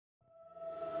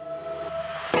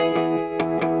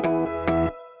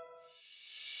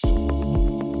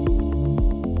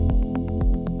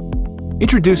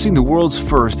Introducing the world's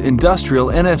first industrial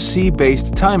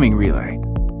NFC-based timing relay.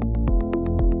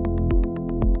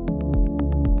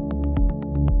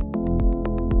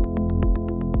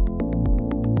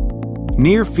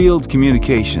 Near-field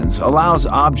communications allows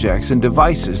objects and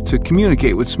devices to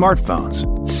communicate with smartphones.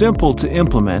 Simple to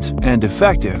implement and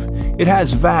effective, it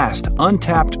has vast,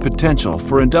 untapped potential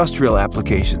for industrial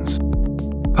applications.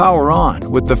 Power on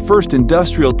with the first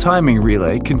industrial timing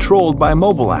relay controlled by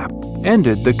mobile app.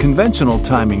 Ended the conventional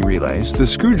timing relays, the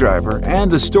screwdriver, and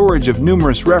the storage of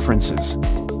numerous references.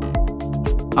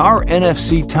 Our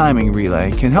NFC timing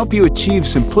relay can help you achieve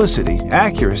simplicity,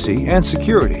 accuracy, and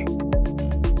security.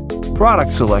 Product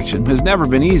selection has never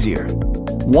been easier.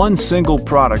 One single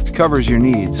product covers your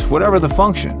needs, whatever the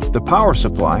function, the power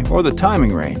supply, or the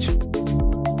timing range.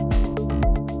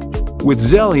 With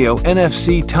Zelio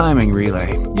NFC Timing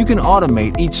Relay, you can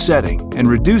automate each setting and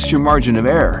reduce your margin of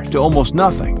error to almost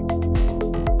nothing.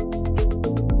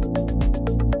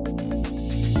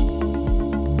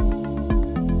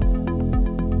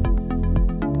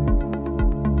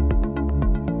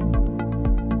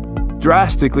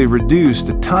 Drastically reduce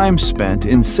the time spent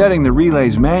in setting the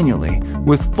relays manually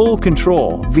with full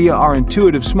control via our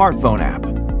intuitive smartphone app.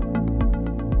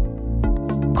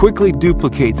 Quickly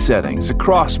duplicate settings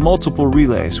across multiple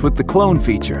relays with the clone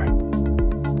feature.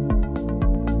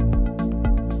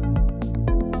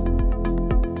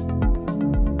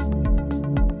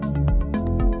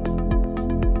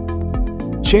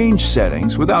 Change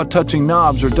settings without touching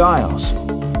knobs or dials.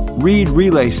 Read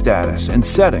relay status and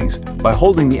settings by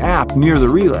holding the app near the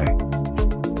relay.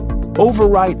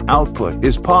 Overwrite output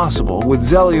is possible with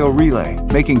Zelio Relay,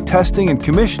 making testing and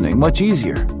commissioning much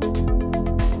easier.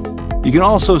 You can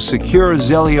also secure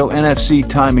Zelio NFC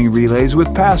timing relays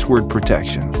with password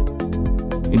protection.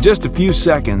 In just a few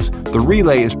seconds, the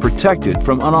relay is protected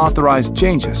from unauthorized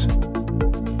changes.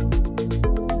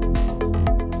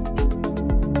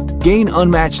 Gain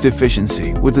unmatched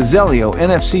efficiency with the Zelio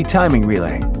NFC timing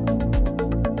relay.